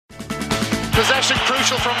Possession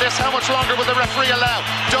crucial from this. How much longer will the referee allow?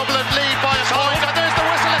 Dublin lead by a point, and there's the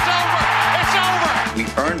whistle. It's over. It's over. We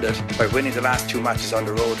earned it by winning the last 2 matches on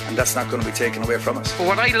the road, and that's not going to be taken away from us. But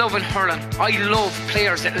what I love in hurling, I love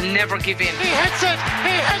players that will never give in. He hits it.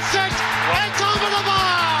 He hits it. It's over the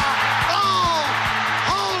bar. Oh,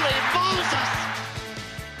 holy Moses.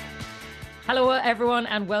 Hello everyone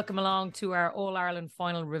and welcome along to our All-Ireland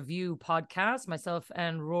Final Review podcast. Myself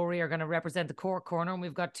and Rory are going to represent the Cork corner, and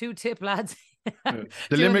we've got two tip lads. The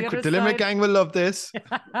Limerick gang will love this.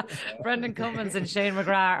 Brendan Cummins and Shane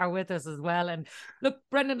McGrath are with us as well. And look,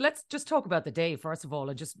 Brendan, let's just talk about the day first of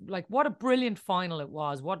all, and just like what a brilliant final it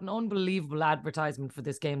was. What an unbelievable advertisement for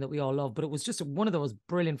this game that we all love. But it was just one of those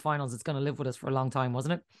brilliant finals that's going to live with us for a long time,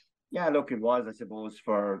 wasn't it? Yeah, look, it was, I suppose,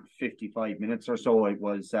 for 55 minutes or so. It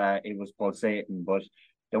was pulsating, but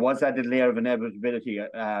there was that little layer of inevitability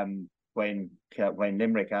when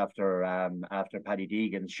Limerick, after Paddy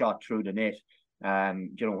Deegan shot through the net,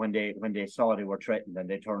 when they saw they were threatened and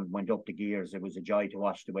they went up the gears. It was a joy to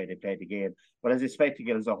watch the way they played the game. But as a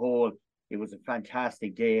spectacle as a whole, it was a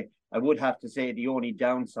fantastic day. I would have to say the only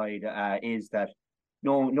downside is that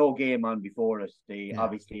no game on before us.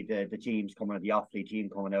 Obviously the teams coming out, the Offaly team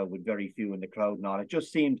coming out with very few in the crowd and all. It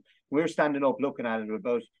just seemed we were standing up looking at it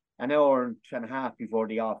about an hour and a half before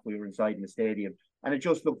the off. We were inside in the stadium, and it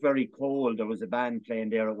just looked very cold. There was a band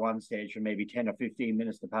playing there at one stage for maybe 10 or 15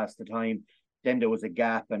 minutes to pass the time. Then there was a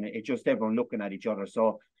gap, and it just everyone looking at each other.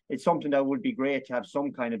 So it's something that would be great to have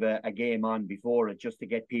some kind of a game on before it, just to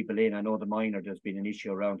get people in. I know the minor, there's been an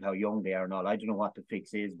issue around how young they are and all. I don't know what the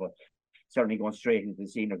fix is, but certainly going straight into the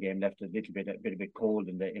senior game left a bit cold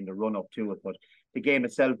in the run up to it. But the game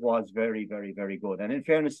itself was very, very, very good. And in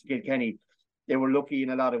fairness to Kilkenny, they were lucky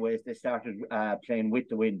in a lot of ways. They started playing with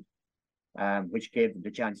the wind, which gave them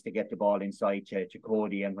the chance to get the ball inside to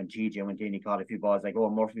Cody. And when TJ went in, he caught a few balls. Like,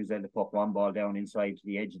 Murphy was able to put one ball down inside to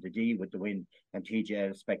the edge of the D with the wind, and TJ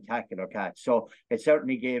had a spectacular catch. So it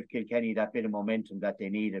certainly gave Kilkenny that bit of momentum that they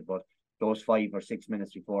needed. But those 5 or 6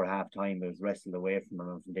 minutes before half time, it was wrestled away from them.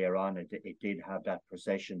 And from there on, it did have that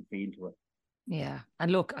procession feel to it. Yeah.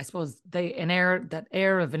 And look, I suppose that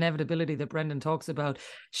air of inevitability that Brendan talks about,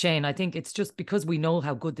 Shane, I think it's just because we know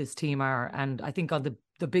how good this team are. And I think on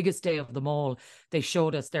the biggest day of them all, they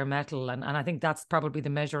showed us their mettle. And I think that's probably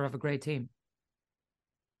the measure of a great team.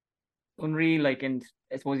 Unreal, and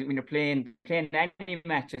I suppose when you're playing any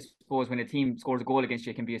match, I suppose when a team scores a goal against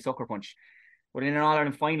you, it can be a sucker punch. But in an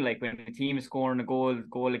All-Ireland final, when a team is scoring a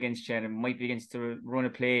goal against you, and it might be against the run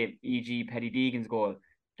of play, e.g. Paddy Deegan's goal,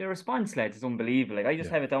 the response, lads, is unbelievable. I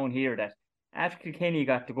just have it down here that after Kilkenny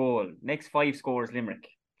got the goal, next 5 scores Limerick,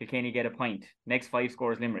 Kilkenny get a point. Next 5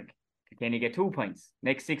 scores Limerick, Kilkenny get 2 points.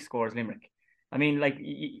 Next 6 scores Limerick. I mean,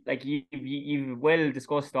 you've well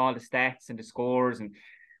discussed all the stats and the scores and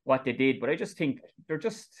what they did, but I just think I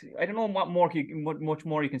don't know what much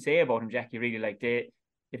more you can say about them, Jacqui. Really,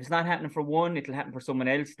 if it's not happening for one, it'll happen for someone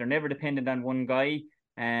else. They're never dependent on one guy.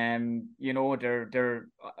 They're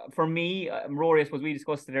for me, Rory, I suppose we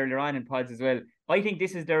discussed it earlier on in pods as well. I think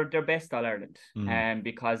this is their best All-Ireland,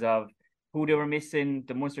 because of who they were missing.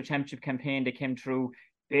 The Munster Championship campaign, they came through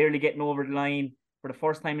barely getting over the line. For the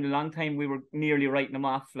first time in a long time, we were nearly writing them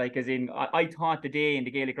off. I thought the day in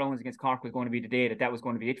the Gaelic grounds against Cork was going to be the day that was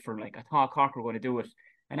going to be it for them. I thought Cork were going to do it,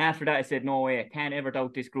 and after that, I said, no way, I can't ever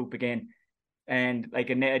doubt this group again. And I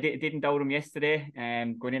didn't doubt them yesterday.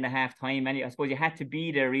 Going in at half time, I suppose you had to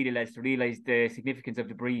be there really, lads, to realise the significance of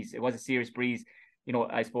the breeze. It was a serious breeze.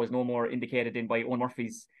 I suppose no more indicated than by Owen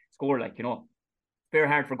Murphy's score. Very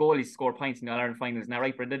hard for goalies to score points in the All-Ireland finals. Isn't that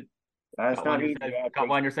right, Brendan? It's not easy. Got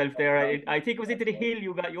one yourself there. I think it was into the hill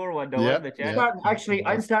you got your one, though, wasn't it? Yeah.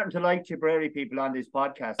 I'm starting to like Tipperary people on this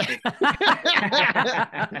podcast.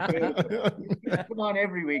 Come on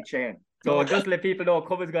every week, Shane. So just to let people know,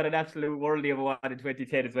 Cummins got an absolute worldie of a one in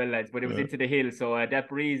 2010 as well, lads. But it was into the hill, so that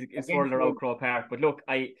breeze is swirling around Croke Park. But look,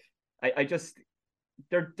 I just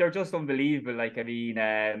they're just unbelievable. As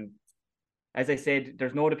I said,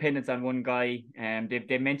 there's no dependence on one guy.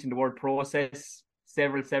 They mentioned the word process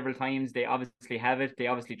several times. They obviously have it. They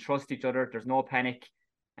obviously trust each other. There's no panic.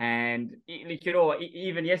 And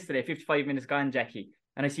even yesterday, 55 minutes gone, Jacqui,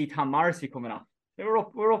 and I see Tom Morrissey coming off. We're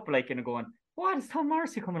up going, what is Tom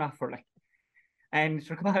Morrissey coming off for? And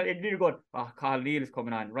you're going, Carl Neal is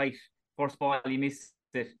coming on. Right. First ball, he missed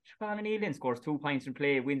it. Carl Neal then scores 2 points in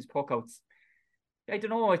play, wins puckouts. I don't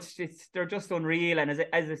know. They're just unreal. And as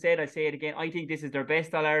I said, I say it again. I think this is their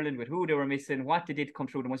best All-Ireland with who they were missing, what they did to come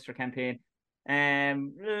through the Munster campaign.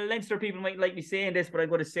 Leinster people might like me saying this, but I'm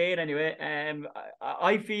going to say it anyway.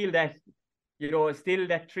 I feel that, still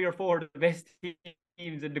that 3 or 4 of the best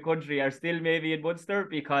teams in the country are still maybe in Munster,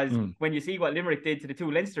 because when you see what Limerick did to the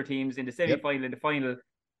two Leinster teams in the semi-final and the final,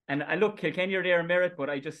 and look, Kilkenny are there in merit, but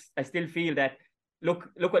I still feel that look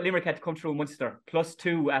what Limerick had to come through Munster,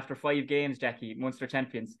 +2 after 5 games, Jacqui, Munster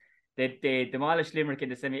champions. They demolished Limerick in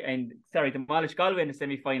the demolished Galway in the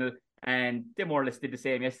semi-final, and they more or less did the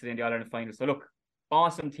same yesterday in the All-Ireland final. So look,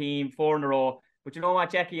 awesome team, 4 in a row. But you know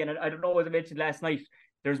what, Jacqui, and I don't know, as I mentioned last night,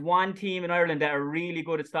 there's one team in Ireland that are really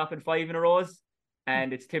good at stopping 5 in a rows,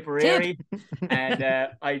 and it's Tipperary. And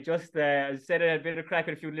I just said I had a bit of crack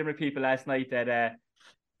with a few Limerick people last night that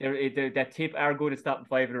that Tip are good at stopping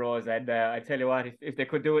 5 in a rows. And I tell you what, if they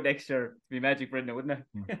could do it next year, it'd be magic, Brendan, wouldn't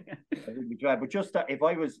it? It would be great. But just if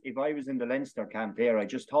I was in the Leinster camp there, I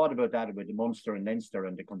just thought about that, about the Munster and Leinster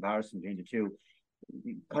and the comparison between the two.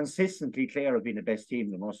 Consistently, Clare have been the best team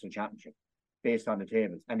in the Munster Championship based on the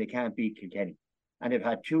tables, and they can't beat Kilkenny. And they've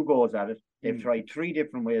had 2 goals at it. They've tried 3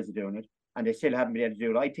 different ways of doing it, and they still haven't been able to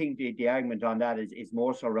do it. I think the argument on that is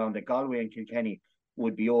more so around that Galway and Kilkenny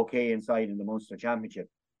would be okay inside in the Munster Championship.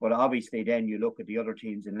 But obviously then you look at the other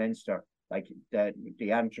teams in Leinster, like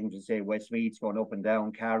the anthems and say Westmeath's going up and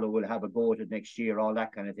down, Carlow will have a go at it next year, all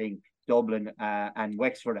that kind of thing. Dublin and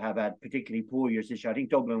Wexford have had particularly poor years this year. I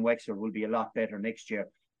think Dublin and Wexford will be a lot better next year,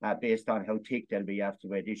 based on how thick they'll be after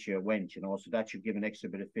the way this year went, you know. So that should give an extra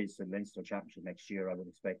bit of fizz to the Leinster Championship next year, I would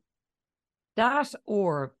expect. That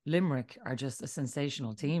or Limerick are just a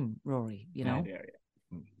sensational team, Rory, you know?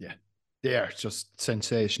 Yeah. They are just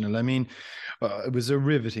sensational. I mean, it was a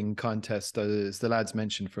riveting contest, as the lads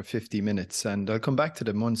mentioned, for 50 minutes. And I'll come back to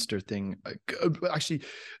the Munster thing. Actually,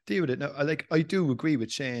 deal with it now. I do agree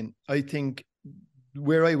with Shane. I think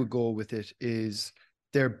where I would go with it is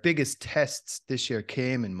their biggest tests this year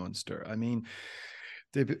came in Munster. I mean,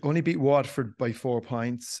 they only beat Waterford by 4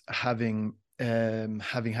 points, having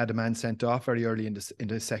had a man sent off very early in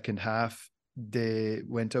the second half. They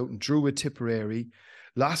went out and drew with Tipperary,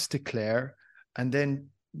 lost to Clare, and then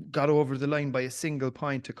got over the line by a single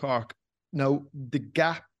point to Cork. Now, the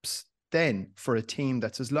gaps then for a team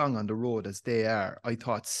that's as long on the road as they are, I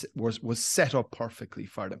thought was set up perfectly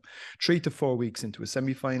for them. 3 to 4 weeks into a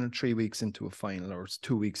semi-final, 3 weeks into a final, or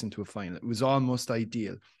 2 weeks into a final. It was almost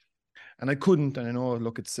ideal. And I know,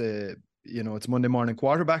 look, it's it's Monday morning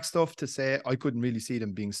quarterback stuff to say I couldn't really see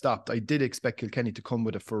them being stopped. I did expect Kilkenny to come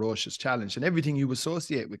with a ferocious challenge, and everything you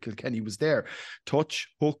associate with Kilkenny was there. Touch,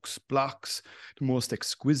 hooks, blocks, the most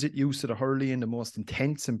exquisite use of the Hurley in the most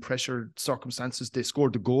intense and pressured circumstances. They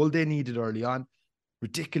scored the goal they needed early on.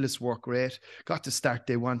 Ridiculous work rate. Got the start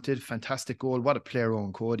they wanted. Fantastic goal. What a player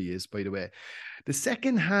Owen Cody is, by the way. The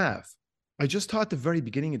second half, I just thought the very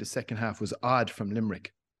beginning of the second half was odd from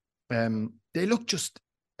Limerick. They looked just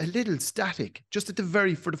a little static, just at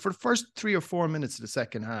for the first 3 or 4 minutes of the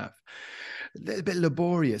second half. A little bit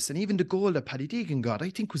laborious. And even the goal that Paddy Deegan got, I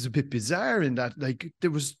think, was a bit bizarre in that, like, there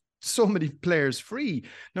was so many players free.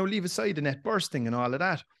 Now, leave aside the net bursting and all of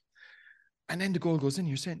that. And then the goal goes in,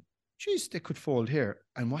 you're saying, geez, they could fold here.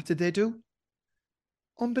 And what did they do?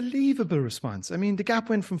 Unbelievable response. I mean, the gap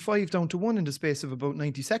went from 5 down to 1 in the space of about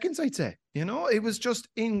 90 seconds, I'd say. You know, it was just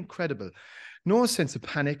incredible. No sense of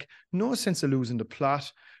panic, no sense of losing the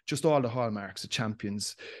plot, just all the hallmarks of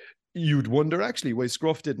champions. You'd wonder, actually, why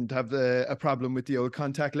Scruff didn't have a problem with the old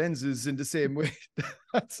contact lenses in the same way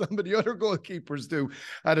that some of the other goalkeepers do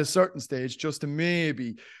at a certain stage, just to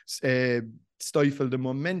maybe stifle the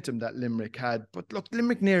momentum that Limerick had. But look,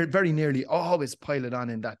 Limerick very nearly always piled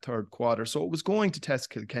on in that third quarter, so it was going to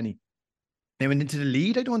test Kilkenny. They went into the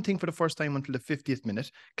lead, I don't think, for the first time until the 50th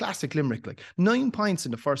minute. Classic Limerick, like 9 points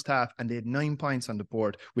in the first half, and they had 9 points on the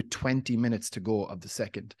board with 20 minutes to go of the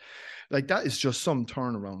second. Like, that is just some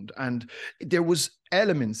turnaround. And there was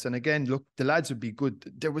elements, and again, look, the lads would be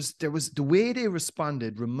good. There was the way they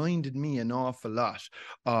responded reminded me an awful lot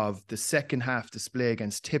of the second half display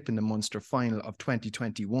against Tip in the Munster final of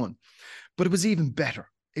 2021. But it was even better.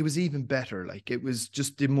 It was even better. Like, it was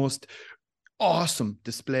just the most awesome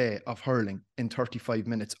display of hurling in 35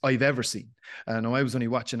 minutes I've ever seen. Now, I was only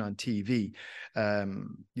watching on TV,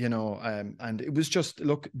 and it was just,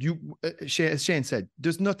 look, as Shane said,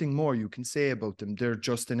 there's nothing more you can say about them. They're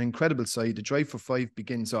just an incredible side. The drive for 5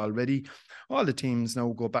 begins already. All the teams now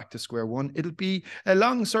go back to square one. It'll be a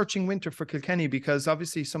long searching winter for Kilkenny, because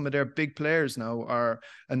obviously some of their big players now are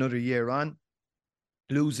another year on.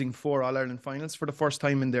 Losing 4 All-Ireland finals for the first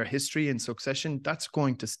time in their history in succession, that's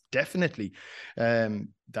going to definitely,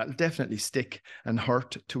 that'll definitely stick and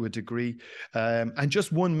hurt to a degree. And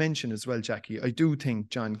just one mention as well, Jacqui, I do think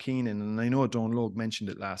John Keenan, and I know Don Logue mentioned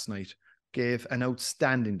it last night, gave an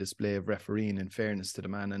outstanding display of refereeing, in fairness to the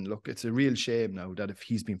man. And look, it's a real shame now that if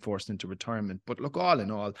he's been forced into retirement. But look, all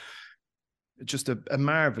in all, just a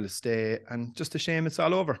marvellous day, and just a shame it's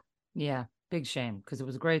all over. Yeah, big shame, because it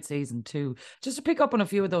was a great season too. Just to pick up on a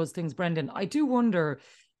few of those things, Brendan, I do wonder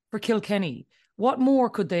for Kilkenny, what more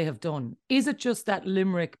could they have done? Is it just that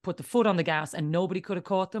Limerick put the foot on the gas and nobody could have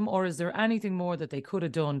caught them? Or is there anything more that they could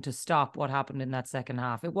have done to stop what happened in that second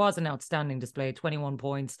half? It was an outstanding display, 21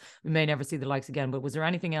 points. We may never see the likes again, but was there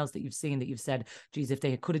anything else that you've seen that you've said, geez, if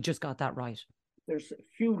they could have just got that right? There's a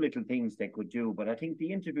few little things they could do, but I think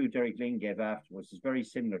the interview Derek Lyng gave afterwards is very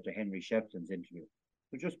similar to Henry Shepton's interview.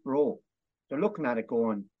 They're just broke. They're looking at it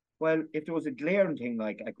going, well, if there was a glaring thing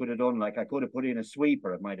like I could have done, like I could have put in a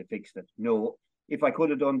sweeper, it might have fixed it. No. If I could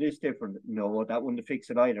have done this different, no, that wouldn't have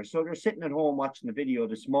fixed it either. So they're sitting at home watching the video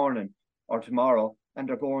this morning or tomorrow, and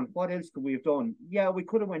they're going, what else could we have done? Yeah, we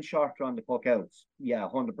could have went shorter on the puck outs. Yeah,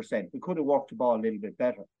 100%. We could have worked the ball a little bit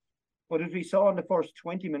better. But as we saw in the first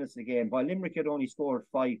 20 minutes of the game, while Limerick had only scored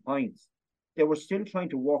 5 points, they were still trying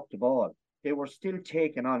to work the ball. They were still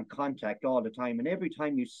taking on contact all the time. And every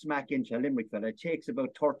time you smack into a Limerick fella, it takes about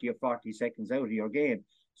 30 or 40 seconds out of your game.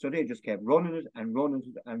 So they just kept running it and running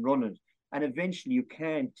it and running it. And eventually you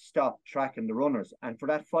can't stop tracking the runners. And for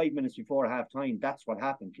that 5 minutes before half time, that's what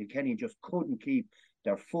happened. Kilkenny just couldn't keep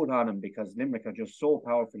their foot on them because Limerick are just so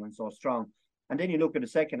powerful and so strong. And then you look at the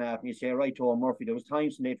second half and you say, right, Owen Murphy, there was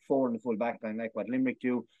times when they had 4 in the full back line, like what Limerick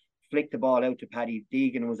do, flick the ball out to Paddy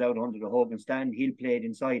Deegan, was out under the hug and stand, he'll play it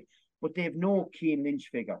inside. But they have no Cian Lynch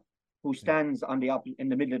figure who stands on in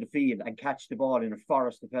the middle of the field and catch the ball in a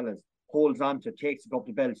forest of fellas, holds on to, takes it up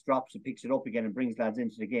the belts, drops it, picks it up again and brings lads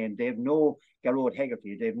into the game. They have no Garrod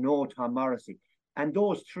Hegarty, they have no Tom Morrissey. And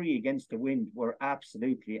those 3 against the wind were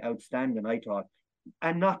absolutely outstanding, I thought.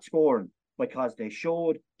 And not scoring, because they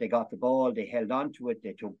showed, they got the ball, they held on to it,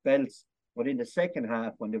 they took belts. But in the second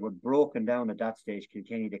half, when they were broken down at that stage,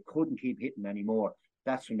 Kilkenny, they couldn't keep hitting anymore.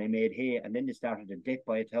 That's when they made hay, and then they started to dip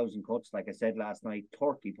by 1,000 cuts, like I said last night,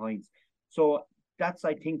 30 points. So that's,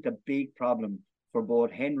 I think, the big problem for both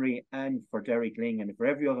Henry and for Derek Lyng and for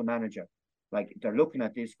every other manager. Like, they're looking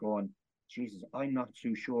at this going, Jesus, I'm not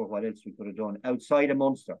too sure what else we could have done outside of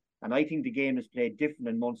Munster. And I think the game is played different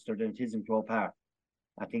in Munster than it is in Croke Park.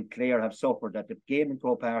 I think Clare have suffered that the game in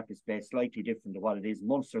Croke Park is played slightly different to what it is.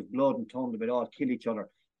 Munster's blood and tongue, they all kill each other.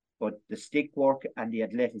 But the stick work and the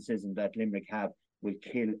athleticism that Limerick have will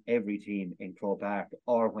kill every team in Croke Park,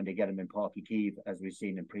 or when they get them in Páirc Keeve, as we've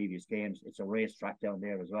seen in previous games. It's a racetrack down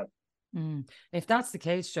there as well. If that's the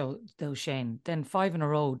case, though, Shane, then 5 in a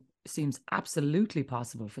row seems absolutely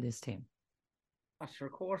possible for this team. Sure,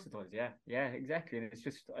 of course it does. Yeah, exactly. And it's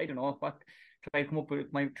just, I don't know what trying to come up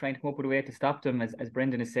with a way to stop them, as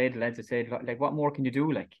Brendan has said, lads have said, like, what more can you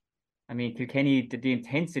do? Like, I mean, Kilkenny, the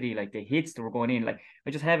intensity, like the hits that were going in, like,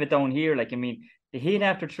 I just have it down here. Like, I mean, the hit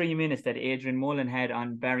after 3 minutes that Adrian Mullen had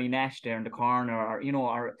on Barry Nash there in the corner,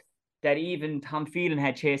 or that even Tom Phelan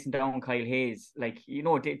had chasing down Kyle Hayes. Like,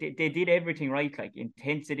 they did everything right, like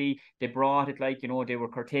intensity, they brought it, like, they were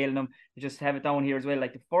curtailing them. They just have it down here as well.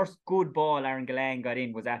 Like, the first good ball Aaron Gillane got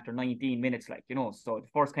in was after 19 minutes, like, so the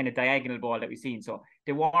first kind of diagonal ball that we've seen. So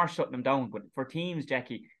they were shutting them down. But for teams,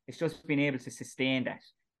 Jacqui, it's just being able to sustain that.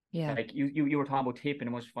 Yeah. Like, you were talking about Tip in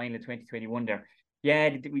the most final of 2021 there. Yeah,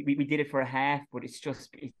 we did it for a half, but it's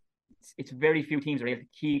just, it's very few teams are able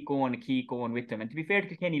to keep going with them. And to be fair to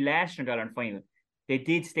Kilkenny, last year in All-Ireland final, they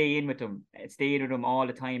did stay in with them all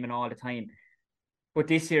the time. But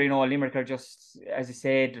this year, Limerick are just, as I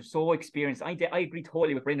said, they're so experienced. I agree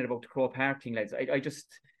totally with Brendan about the Croke Park thing, lads. I just,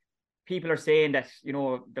 people are saying that,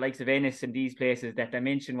 the likes of Ennis and these places, that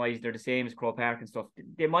dimension-wise, they're the same as Croke Park and stuff.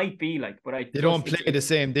 They might be, like, but they don't play the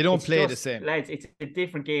same. They don't play the same. Lads, it's a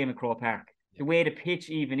different game in Croke Park. The way the pitch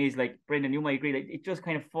even is, like, Brendan, you might agree, like, it just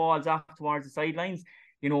kind of falls off towards the sidelines.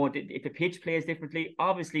 If the pitch plays differently,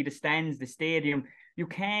 obviously the stands, the stadium, you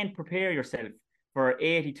can't prepare yourself for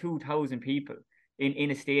 82,000 people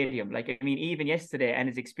in a stadium. Like, I mean, even yesterday, and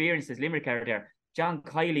his experience as Limerick are there, John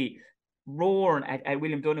Kiley roaring at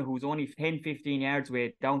William Donoghue, who's only 10-15 yards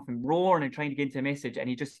away down from, roaring and trying to get into a message, and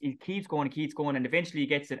he keeps going, and eventually he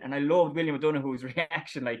gets it. And I loved William Donoghue's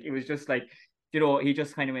reaction. Like, it was just like, he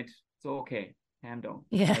just kind of went, it's okay, calm down.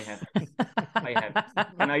 Yeah. I have.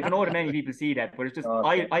 And I don't know that many people see that, but it's just,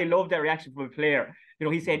 I love that reaction from a player.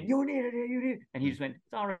 He said, you need it. And he just went,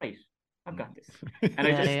 it's all right, I've got this.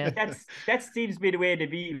 And that seems to be the way they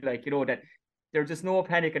be, like, that there's just no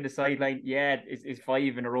panic on the sideline. Yeah, is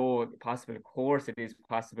 5 in a row possible? Of course it is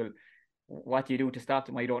possible. What do you do to stop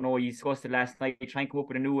them? I don't know. You discussed it last night. You try and come up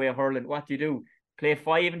with a new way of hurling. What do you do? Play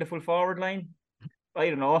 5 in the full forward line? I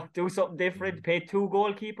don't know. Do something different. Pay 2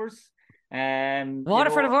 goalkeepers.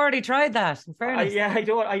 Waterford have already tried that, in fairness. I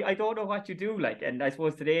don't know what you do, like, and I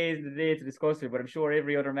suppose today is the day to discuss it, but I'm sure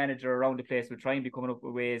every other manager around the place will try and be coming up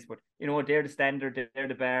with ways, but they're the standard, they're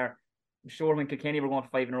the bar. I'm sure when Kilkenny were going for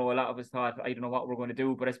 5 in a row, a lot of us thought, I don't know what we're going to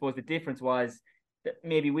do, but I suppose the difference was that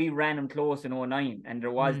maybe we ran them close in 2009, and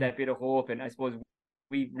there was that bit of hope, and I suppose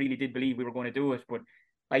we really did believe we were going to do it, but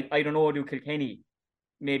I don't know, do Kilkenny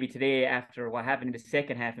maybe today, after what happened in the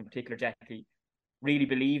second half in particular, Jacqui, really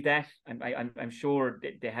believe that? I'm sure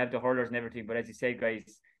they have the hurlers and everything, but as you said,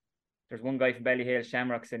 guys, there's one guy from Ballyhale,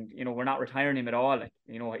 Shamrocks, and we're not retiring him at all. Like,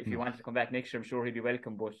 if he wanted to come back next year, I'm sure he'd be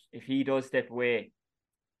welcome. But if he does step away,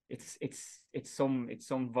 it's some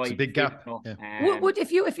vibe. It's a big gap. Yeah.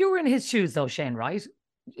 If you were in his shoes though, Shane, right?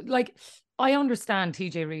 Like, I understand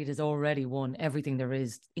TJ Reid has already won everything there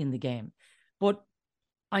is in the game, but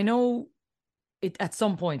I know at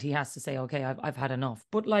some point he has to say, okay, I've had enough.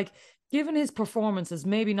 But like, given his performances,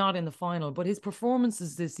 maybe not in the final, but his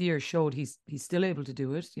performances this year showed he's still able to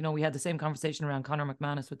do it. We had the same conversation around Conor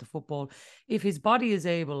McManus with the football. If his body is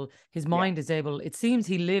able, his mind is able, it seems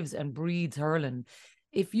he lives and breathes hurling.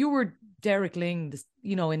 If you were Derek Ling,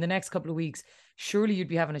 in the next couple of weeks, surely you'd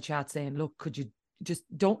be having a chat saying, look, could you just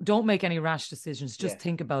don't make any rash decisions. Just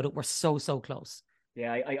think about it. We're so close.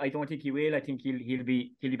 Yeah, I don't think he will. I think he'll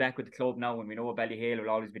be back with the club now, and we know Ballyhale will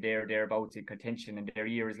always be thereabouts in contention, and their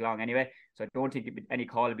year is long anyway. So I don't think any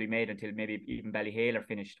call will be made until maybe even Ballyhale are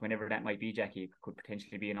finished, whenever that might be. Jacqui could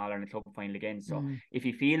potentially be an All-Ireland club final again. So if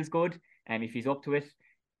he feels good and if he's up to it,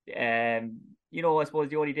 I suppose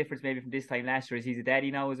the only difference maybe from this time last year is he's a daddy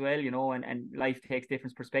now as well, and life takes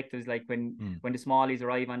different perspectives. Like when the smallies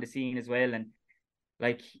arrive on the scene as well, and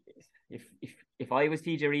like if I was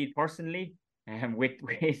TJ Reid personally. With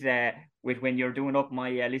when you're doing up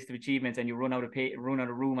my list of achievements and you run out of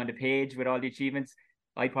room on the page with all the achievements,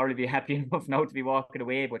 I'd probably be happy enough now to be walking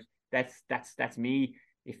away. But that's me.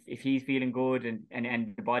 If he's feeling good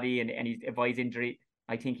and the body and he's avoids injury,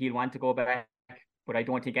 I think he'll want to go back. But I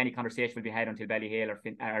don't think any conversation will be had until Ballyhale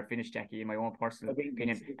are finished, Jacqui, in my own personal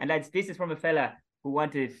opinion. And lads, this is from a fella who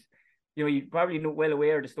wanted. You probably know well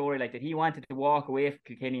aware of the story, like that he wanted to walk away from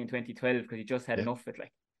Kilkenny in 2012 because he just had enough of it,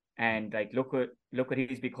 like. And like look what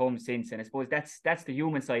he's become since. And I suppose that's the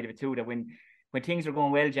human side of it too, that when things are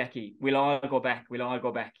going well, Jacqui, we'll all go back.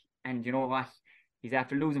 And you know what? He's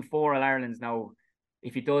after losing 4 All-Irelands now.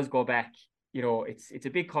 If he does go back, it's a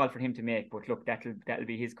big call for him to make. But look, that'll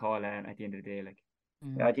be his call at the end of the day. Like,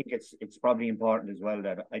 yeah, I think it's probably important as well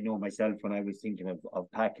that I know myself when I was thinking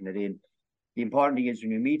of packing it in. The important thing is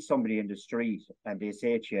when you meet somebody in the street and they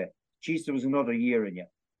say to you, geez, there was another year in you.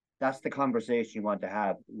 That's the conversation you want to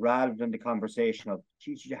have, rather than the conversation of,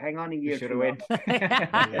 geez, you hang on a year. Should have went.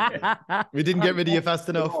 We didn't get rid of you fast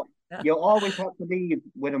enough. You always have to leave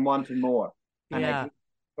with him wanting more. And I think,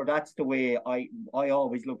 that's the way I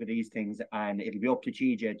always look at these things, and it'll be up to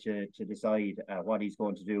TJ to decide what he's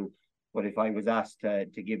going to do. But if I was asked to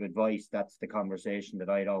give advice, that's the conversation that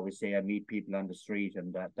I'd always say. I meet people on the street,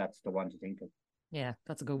 and that's the one to think of. Yeah,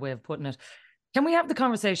 that's a good way of putting it. Can we have the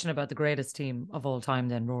conversation about the greatest team of all time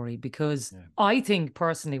then, Rory? Because I think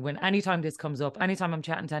personally, anytime this comes up, anytime I'm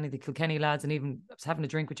chatting to any of the Kilkenny lads, and even I was having a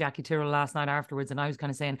drink with Jacqui Tyrrell last night afterwards, and I was kind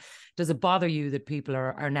of saying, does it bother you that people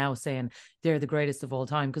are now saying they're the greatest of all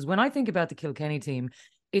time? Because when I think about the Kilkenny team,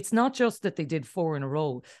 it's not just that they did 4 in a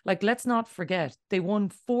row. Like, let's not forget, they won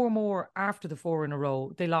 4 more after the 4 in a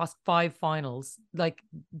row. They lost 5 finals. Like,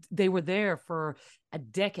 they were there for a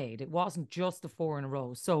decade. It wasn't just the 4 in a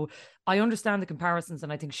row. So I understand the comparisons,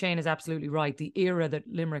 and I think Shane is absolutely right. The era that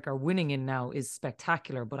Limerick are winning in now is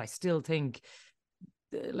spectacular, but I still think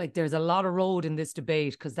like there's a lot of road in this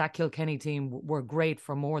debate, because that Kilkenny team were great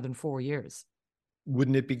for more than 4 years.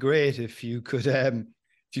 Wouldn't it be great if you could have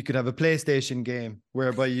a PlayStation game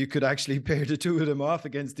whereby you could actually pair the two of them off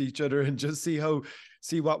against each other and just see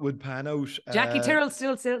what would pan out. Jacqui Tyrrell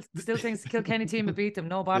still thinks the Kilkenny team would beat them.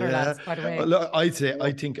 No bother, lads, by the way. Look, I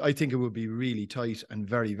think it would be really tight and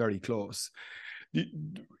very, very close.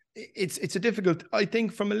 It's a difficult, I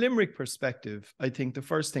think from a Limerick perspective, I think the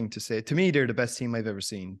first thing to say, to me, they're the best team I've ever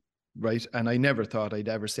seen. Right. And I never thought I'd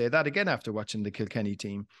ever say that again after watching the Kilkenny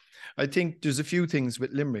team. I think there's a few things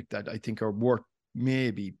with Limerick that I think are worth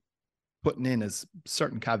maybe putting in as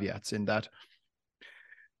certain caveats, in that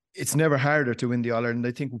it's never harder to win the All-Ireland.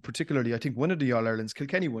 I think one of the All-Irelands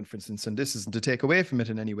Kilkenny won, for instance, and this isn't to take away from it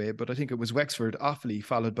in any way, but I think it was Wexford, Offaly,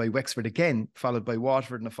 followed by Wexford again, followed by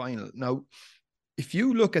Waterford in the final. Now, if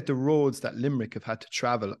you look at the roads that Limerick have had to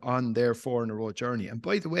travel on their 4 in a row journey, and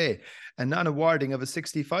by the way, a non-awarding of a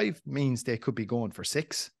 65 means they could be going for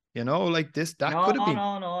 6. You know, like this, that No, could have been.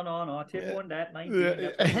 no. Tip won that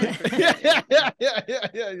 19.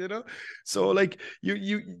 Yeah, you know. So like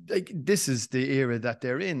you like this is the era that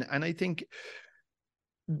they're in. And I think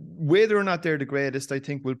whether or not they're the greatest, I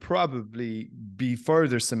think will probably be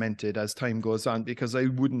further cemented as time goes on, because I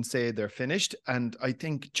wouldn't say they're finished. And I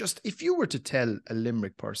think just if you were to tell a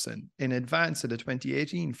Limerick person in advance of the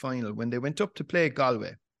 2018 final, when they went up to play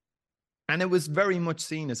Galway, and it was very much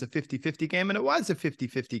seen as a 50-50 game, and it was a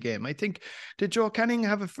 50-50 game. I think, did Joe Canning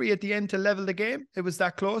have a free at the end to level the game? It was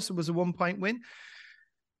that close. It was a 1-point win.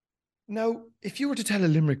 Now, if you were to tell a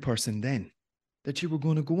Limerick person then that you were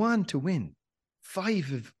going to go on to win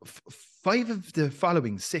five of the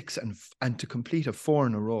following 6 and to complete a 4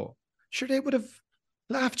 in a row, sure, they would have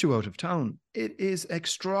laughed you out of town. It is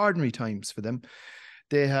extraordinary times for them.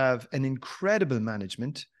 They have an incredible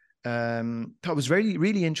management. That was really,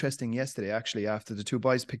 really interesting yesterday, actually, after the two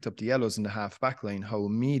boys picked up the yellows in the half back line, how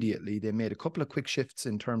immediately they made a couple of quick shifts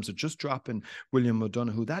in terms of just dropping William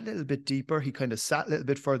O'Donoghue that little bit deeper. He kind of sat a little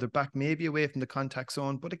bit further back, maybe away from the contact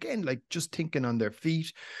zone, but again, like just thinking on their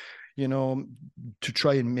feet, you know, to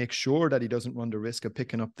try and make sure that he doesn't run the risk of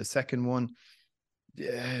picking up the second one.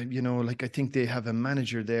 You know, like I think they have a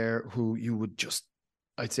manager there who you would just,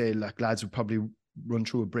 I'd say like lads would probably run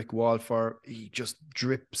through a brick wall for. He just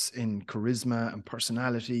drips in charisma and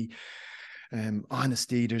personality,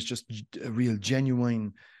 honesty. There's just a real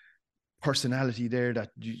genuine personality there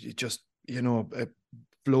that it just, you know,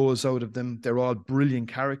 flows out of them. They're all brilliant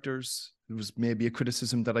characters. It was maybe a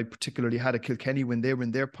criticism that I particularly had of Kilkenny when they were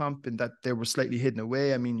in their pomp, and that they were slightly hidden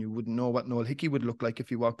away. I mean, you wouldn't know what Noel Hickey would look like if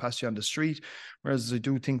he walked past you on the street, whereas I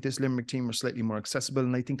do think this Limerick team are slightly more accessible,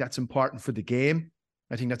 and I think that's important for the game.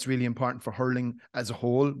 I think that's really important for hurling as a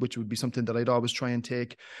whole, which would be something that I'd always try and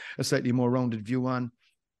take a slightly more rounded view on.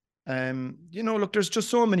 You know, look, there's just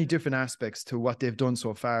so many different aspects to what they've done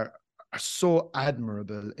so far, are so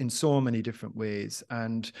admirable in so many different ways.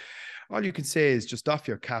 And all you can say is just off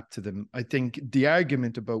your cap to them. I think the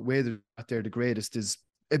argument about whether they're the greatest is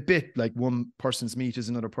a bit like one person's meat is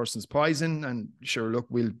another person's poison. And sure, look,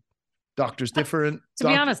 doctors differ. To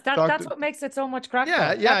be honest, that's what makes it so much crack.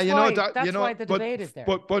 Yeah, that's you why, know, that's why the debate is there.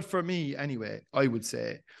 But for me, anyway, I would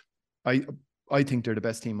say, I think they're the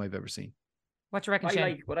best team I've ever seen. What do you reckon,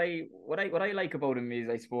 Shane? What I like about them is,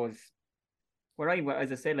 I suppose,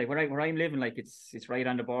 as I said, like where I'm living, like it's right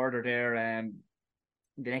on the border there.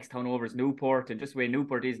 The next town over is Newport, and just the way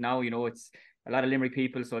Newport is now, you know, it's a lot of Limerick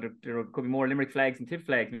people, so there could be more Limerick flags and Tip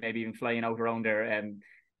flags maybe even flying out around there.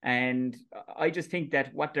 And I just think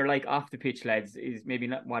that what they're like off the pitch, lads, is maybe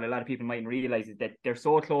not what a lot of people mightn't realise, is that they're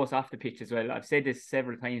so close off the pitch as well. I've said this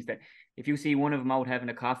several times, that if you see one of them out having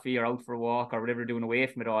a coffee or out for a walk or whatever they're doing away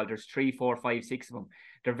from it all, there's 3, 4, 5, 6 of them.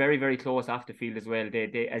 They're very, very close off the field as well.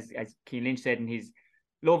 They as Cian Lynch said in his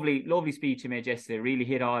lovely speech he made yesterday, really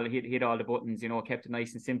hit all the buttons, you know, kept it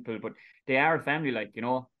nice and simple. But they are a family, like, you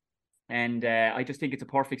know, and I just think it's a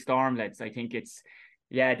perfect storm, lads. I think it's,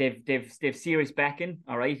 yeah, they've serious backing,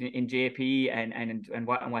 all right, in JP and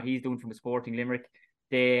what he's doing from a Sporting Limerick.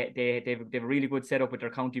 They've a really good setup with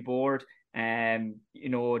their county board. You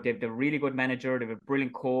know, they've a really good manager. They've a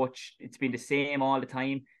brilliant coach. It's been the same all the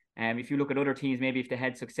time. If you look at other teams, maybe if they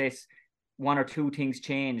had success, 1 or 2 things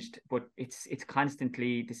changed, but it's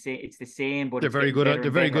constantly the same. It's the same, but they're very good.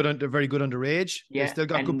 They're very good underage. Yeah, they still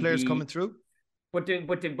got good players coming through. But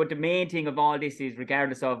the main thing of all this is,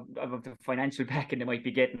 regardless of the financial backing they might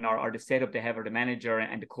be getting, or the setup they have, or the manager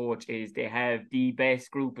and the coach, is they have the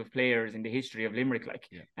best group of players in the history of Limerick. Like,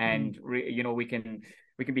 yeah. And you know, we can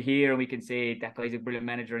be here and we can say that guy's a brilliant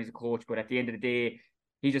manager and he's a coach, but at the end of the day,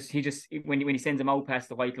 he just when he sends them out past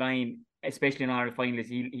the white line, especially in Ireland finals,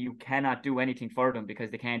 you cannot do anything for them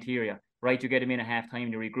because they can't hear you. Right, you get them in at half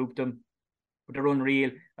time, you regroup them. But they're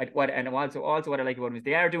unreal. Also what I like about them is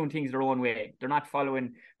they are doing things their own way. They're not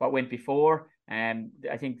following what went before. I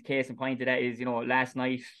think the case in point of that is, you know, last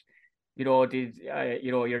night, you know,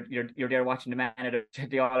 you're there watching the man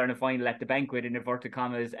at the All-Ireland final at the banquet in inverted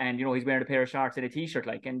commas, and you know he's wearing a pair of shorts and a t-shirt,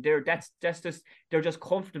 like, and they're just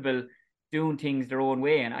comfortable doing things their own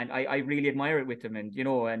way, and I really admire it with them. And you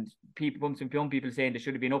know, and some young people saying they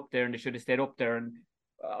should have been up there and they should have stayed up there, and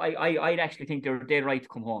I'd actually think they're dead right to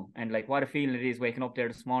come home. And like, what a feeling it is waking up there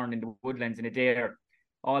this morning in the woodlands in a day,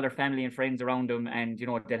 all their family and friends around them, and you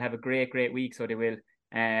know they'll have a great week, so they will.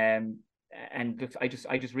 And I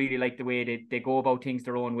just really like the way they go about things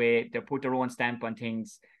their own way. They put their own stamp on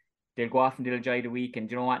things. They'll go off and they'll enjoy the week, and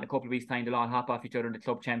you know what, in a couple of weeks' time they'll all hop off each other in the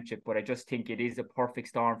club championship. But I just think it is a perfect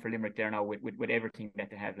storm for Limerick there now with everything that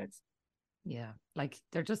they have, lads. Yeah, like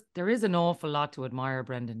there is an awful lot to admire,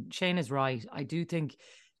 Brendan. Shane is right. I do think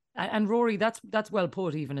And Rory, that's well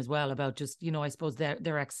put even as well about just, I suppose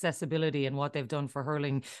their accessibility and what they've done for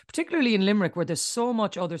hurling, particularly in Limerick, where there's so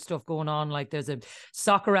much other stuff going on. Like there's a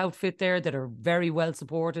soccer outfit there that are very well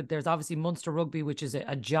supported. There's obviously Munster Rugby, which is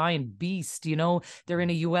a giant beast, They're in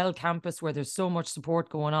a UL campus where there's so much support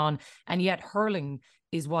going on. And yet hurling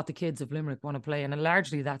is what the kids of Limerick want to play. And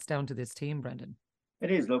largely that's down to this team, Brendan. It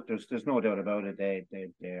is. Look, there's no doubt about it. They're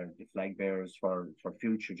the flag bearers for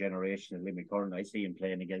future generations of Limerick hurling. I see them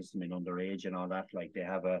playing against them in underage and all that. Like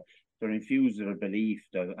they're infused with a belief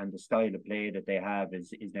and the style of play that they have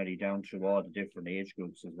is nearly down through all the different age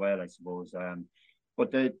groups as well, I suppose.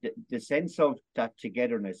 But the sense of that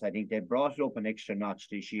togetherness, I think they brought it up an extra notch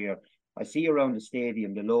this year. I see around the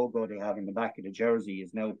stadium the logo they have in the back of the jersey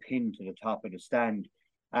is now pinned to the top of the stand.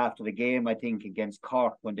 After the game, I think, against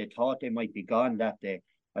Cork, when they thought they might be gone that day,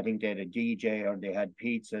 I think they had a DJ or they had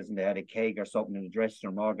pizzas and they had a cake or something in the dressing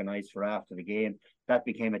room organised for after the game. That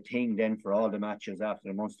became a thing then for all the matches after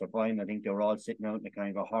the Munster final. I think they were all sitting out in a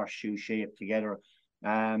kind of a horseshoe shape together.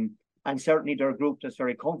 And certainly they're a group that's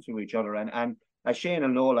very comfortable with each other. And as Shane will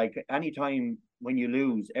know, like any time when you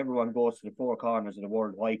lose, everyone goes to the four corners of the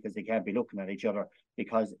world. Why? Because they can't be looking at each other,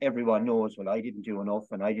 because everyone knows, well, I didn't do enough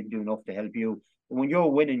and I didn't do enough to help you. When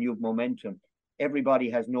you're winning, you've momentum. Everybody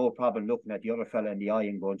has no problem looking at the other fella in the eye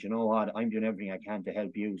and going, you know what, I'm doing everything I can to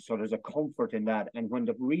help you. So there's a comfort in that. And when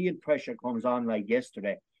the real pressure comes on, like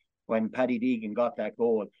yesterday, when Paddy Deegan got that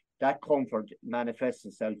goal, that comfort manifests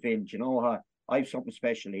itself in, you know what, I've something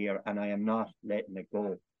special here and I am not letting it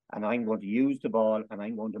go. And I'm going to use the ball and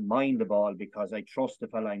I'm going to mind the ball because I trust the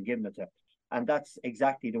fella I'm giving it to. And that's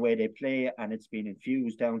exactly the way they play. And it's been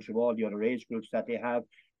infused down through all the other age groups that they have.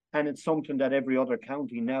 And it's something that every other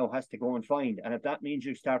county now has to go and find. And if that means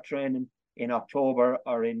you start training in October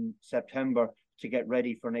or in September to get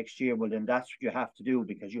ready for next year, well, then that's what you have to do,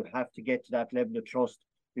 because you have to get to that level of trust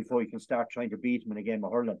before you can start trying to beat them in a game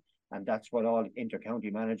of hurling. And that's what all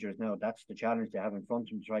inter-county managers now, that's the challenge they have in front of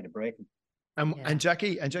them to try to break them. And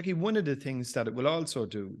Jacqui, one of the things that it will also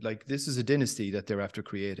do, like this is a dynasty that they're after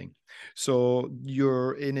creating. So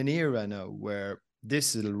you're in an era now where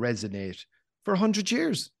this will resonate for 100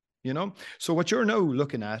 years. So what you're now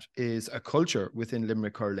looking at is a culture within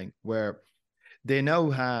Limerick hurling where they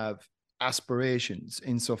now have aspirations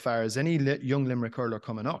insofar as any young Limerick hurler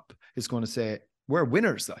coming up is going to say, we're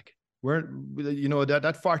winners. Like we're,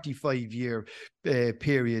 that 45-year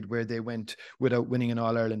period where they went without winning an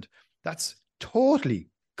All-Ireland, that's totally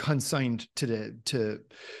consigned to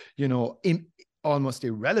almost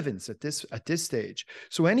irrelevance at this stage.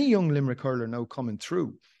 So any young Limerick hurler now coming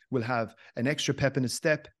through will have an extra pep in his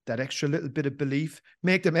step, that extra little bit of belief,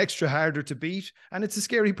 make them extra harder to beat. And it's a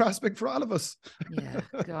scary prospect for all of us. Yeah,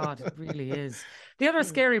 God, it really is. The other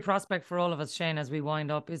scary prospect for all of us, Shane, as we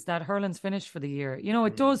wind up, is that hurling's finished for the year.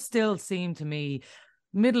 It does still seem to me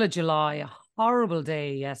middle of July, a horrible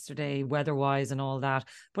day yesterday, weather-wise and all that,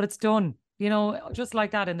 but it's done. Just like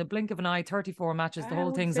that, in the blink of an eye, 34 matches, the whole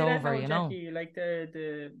thing's over, Jacqui, like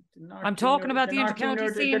the I'm talking about the inter-county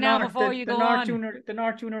scene now before you go on. The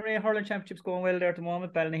North Junior A hurling championship's going well there at the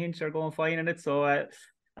moment. Ballynahinch are going fine in it. So,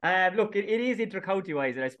 look, it is inter-county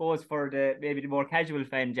wise, and I suppose for maybe the more casual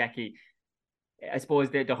fan, Jacqui, I suppose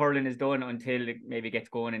the hurling is done until it maybe gets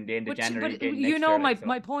going in the end of January. But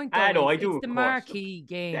my point, though, I know, I do. It's the marquee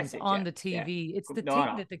games on the TV. It's the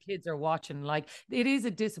thing that the kids are watching. Like, it is a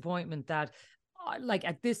disappointment that, like,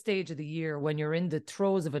 at this stage of the year, when you're in the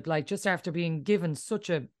throes of it, like just after being given such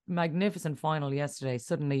a magnificent final yesterday,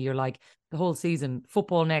 suddenly you're like, the whole season,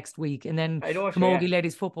 football next week, and then Camogie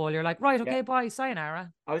ladies football, you're like, right, okay, bye, sayonara.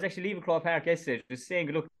 I was actually leaving Croke Park yesterday, just saying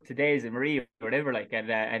good luck to Days and Marie or whatever, like,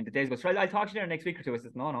 and the Days goes, I'll talk to you there next week or two. I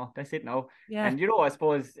said, no, that's it now. Yeah. And I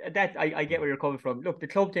suppose that I get where you're coming from. Look, the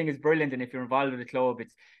club thing is brilliant, and if you're involved with the club,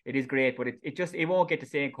 it is great, but it won't get the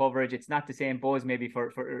same coverage. It's not the same buzz maybe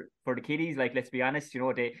for the kiddies. Like, let's be honest,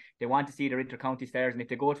 they want to see their inter-county stars, and if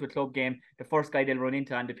they go to a club game, the first guy they'll run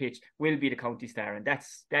into on the pitch will be the county star, and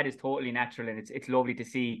that is totally natural, and it's lovely to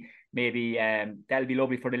see. Maybe that'll be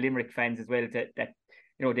lovely for the Limerick fans as well, that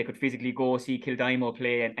they could physically go see Kildimo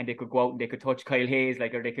play, and they could go out and they could touch Kyle Hayes,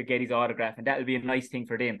 like, or they could get his autograph, and that'll be a nice thing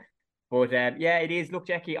for them. But it is. Look,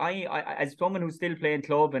 Jacqui, I as someone who's still playing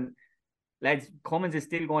club, and lads, Cummins is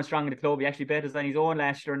still going strong in the club. He actually bet us on his own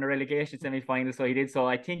last year in the relegation semi-final, so he did. So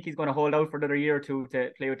I think he's going to hold out for another year or two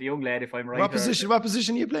to play with the young lad, if I'm right. What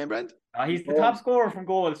position are you playing, Brent? He's the top scorer from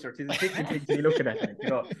goals, sir. It's a different thing to be looking at.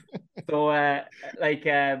 So,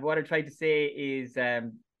 what I tried to say is,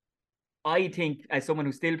 I think as someone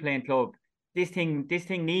who's still playing club, this thing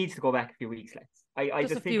needs to go back a few weeks, lads. I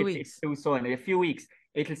just think it's too soon. In a few weeks,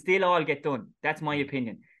 it'll still all get done. That's my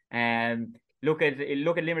opinion. Look at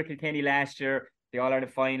Limerick Kilkenny last year, the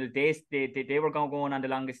All-Ireland final. They were going on the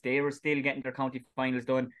longest. They were still getting their county finals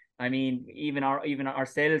done. I mean, even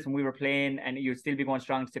ourselves when we were playing, and you'll still be going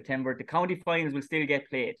strong in September. The county finals will still get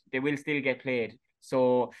played. They will still get played.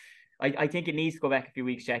 So I think it needs to go back a few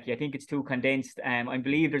weeks, Jacqui. I think it's too condensed. I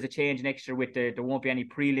believe there's a change next year with there won't be any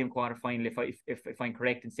prelim quarter final if I'm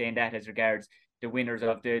correct in saying that, as regards the winners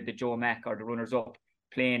of the Joe Mac or the runners up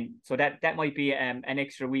playing. So that might be an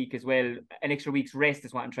extra week as well. An extra week's rest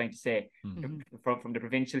is what I'm trying to say from the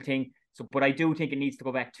provincial thing. So, but I do think it needs to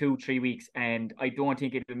go back 2-3 weeks, and I don't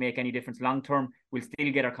think it will make any difference long term. We'll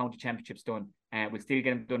still get our county championships done. We'll still get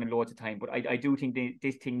them done in loads of time. But I do think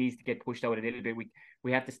this thing needs to get pushed out a little bit.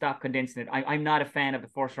 We have to stop condensing it. I'm not a fan of the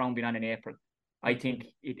first round being on in April. I think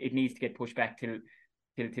it needs to get pushed back till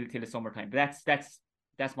the summertime. But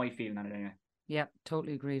that's my feeling on it anyway. Yeah,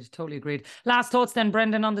 totally agreed. Last thoughts then,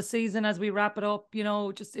 Brendan, on the season as we wrap it up. You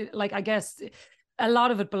know, just like, I guess a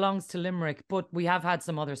lot of it belongs to Limerick, but we have had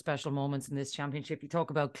some other special moments in this championship. You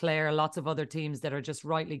talk about Clare, lots of other teams that are just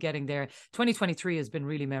rightly getting there. 2023 has been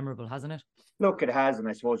really memorable, hasn't it? Look, it has, and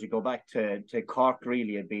I suppose you go back to Cork.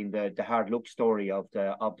 Really, had been the hard luck story of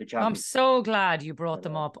the championship. I'm so glad you brought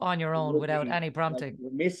them up on your own without any prompting.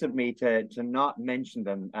 Remiss of me to not mention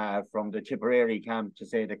them from the Tipperary camp, to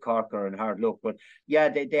say the Cork are in hard luck. But yeah,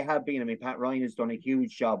 they have been. I mean, Pat Ryan has done a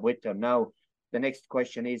huge job with them. Now, the next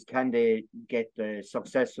question is, can they get the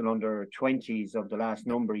successful under 20s of the last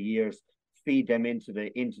number of years, feed them into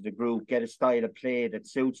the group, get a style of play that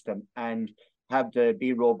suits them, and have to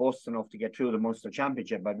be robust enough to get through the Munster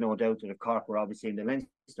Championship? I've no doubt that if Cork were obviously in the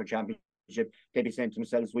Leinster Championship, they'd be saying to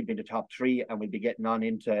themselves, we'd be in the top three and we'd be getting on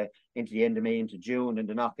into the end of May, into June, and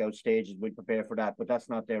the knockout stages. We'd prepare for that, but that's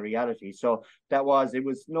not their reality. So it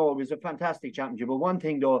was a fantastic championship. But one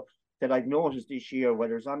thing though that I've noticed this year,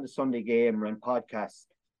 whether it's on the Sunday game or in podcasts,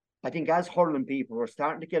 I think as hurling people, we're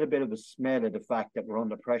starting to get a bit of a smell of the fact that we're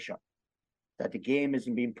under pressure, that the game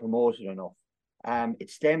isn't being promoted enough. It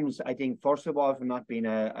stems, I think, first of all, from not being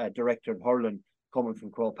a director of hurling coming from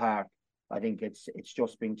Croke Park. I think it's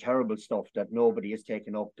just been terrible stuff that nobody has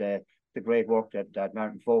taken up the great work that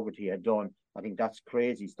Martin Fogarty had done. I think that's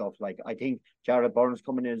crazy stuff. Like, I think Jared Burns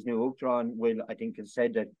coming in as new Uachtaráin has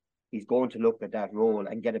said that he's going to look at that role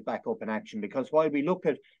and get it back up in action, because while we look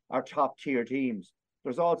at our top tier teams,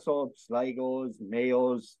 there's also Sligos,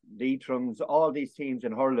 Mayos, Leitrim's, all these teams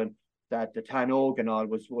in hurling that the Tanog and all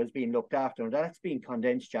was being looked after. And that's been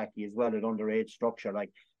condensed, Jacqui, as well, at underage structure.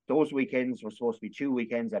 Like, those weekends were supposed to be 2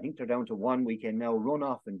 weekends. I think they're down to 1 weekend now,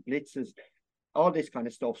 runoff and blitzes, all this kind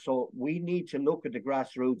of stuff. So we need to look at the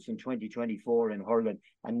grassroots in 2024 in hurling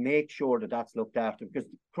and make sure that that's looked after, because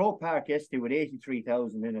Croke Park yesterday with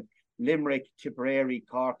 83,000 in it, Limerick, Tipperary,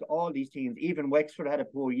 Cork, all these teams, even Wexford had a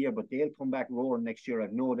poor year, but they'll come back roaring next year.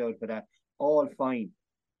 I've no doubt for that. All fine.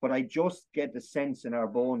 But I just get the sense in our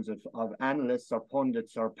bones of analysts or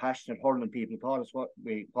pundits or passionate hurling people, call us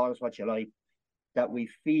what you like, that we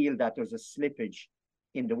feel that there's a slippage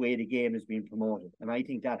in the way the game is being promoted. And I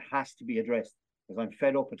think that has to be addressed, because I'm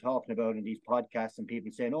fed up with talking about in these podcasts and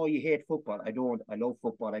people saying, oh, you hate football. I don't. I love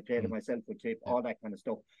football. I played it myself with tape, all that kind of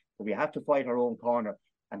stuff. But we have to fight our own corner.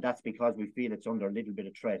 And that's because we feel it's under a little bit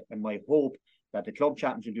of threat. And my hope that the club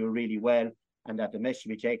championship do really well, and that the message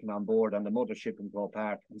will be taken on board on the mothership in Croke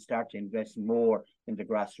Park, and start to invest more in the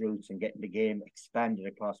grassroots and getting the game expanded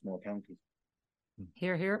across more counties.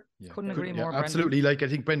 Here. Yeah. Couldn't agree more. Absolutely. Like, I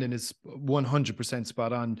think Brendan is 100%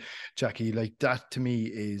 spot on, Jacqui. Like, that to me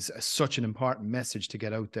is such an important message to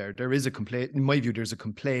get out there. There is in my view, there's a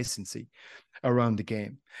complacency around the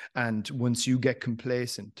game. And once you get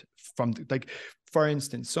complacent for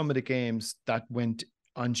instance, some of the games that went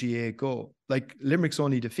on GA Go, like Limerick's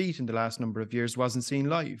only defeat in the last number of years wasn't seen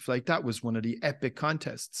live. Like, that was one of the epic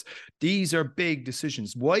contests. These are big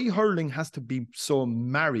decisions. Why hurling has to be so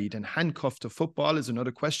married and handcuffed to football is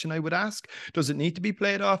another question I would ask. Does it need to be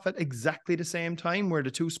played off at exactly the same time, where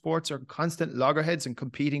the two sports are constant loggerheads and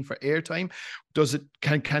competing for airtime?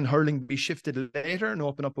 Can hurling be shifted later and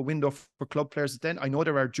open up a window for club players then? I know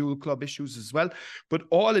there are dual club issues as well, but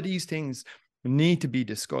all of these things need to be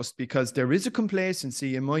discussed, because there is a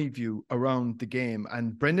complacency, in my view, around the game.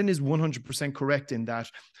 And Brendan is 100% correct in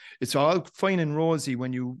that it's all fine and rosy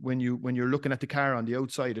when you're looking at the car on the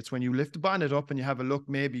outside. It's when you lift the bonnet up and you have a look,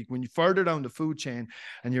 maybe when you further down the food chain,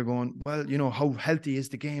 and you're going, well, you know, how healthy is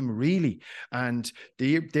the game really? And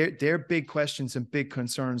they're big questions and big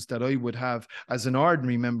concerns that I would have as an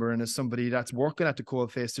ordinary member and as somebody that's working at the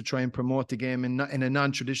coalface to try and promote the game in a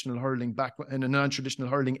non-traditional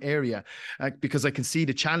hurling area. Because I can see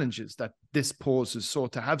the challenges that this poses. So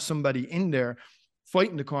to have somebody in there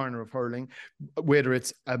fighting the corner of hurling, whether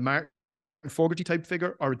it's a Martin Fogarty type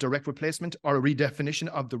figure or a direct replacement or a redefinition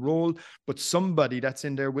of the role, but somebody that's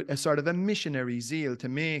in there with a sort of a missionary zeal to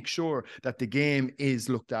make sure that the game is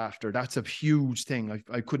looked after. That's a huge thing.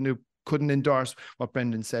 I couldn't endorse what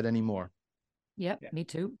Brendan said anymore. Yep, me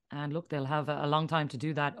too. And look, they'll have a long time to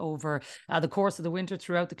do that over the course of the winter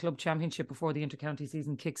throughout the club championship before the intercounty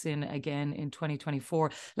season kicks in again in 2024.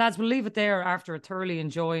 Lads, we'll leave it there after a thoroughly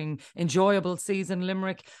enjoyable season.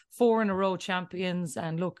 Limerick, 4 in a row champions.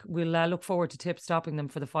 And look, we'll look forward to Tip stopping them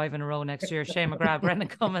for the 5 in a row next year. Shane McGrath, Brendan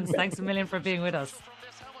Cummins, thanks a million for being with us.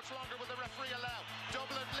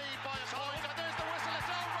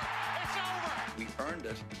 We earned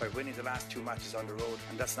it by winning the last 2 matches on the road,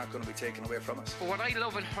 and that's not going to be taken away from us. But what I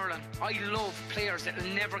love in hurling, I love players that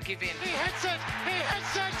will never give in. He hits it!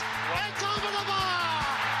 It's over the bar!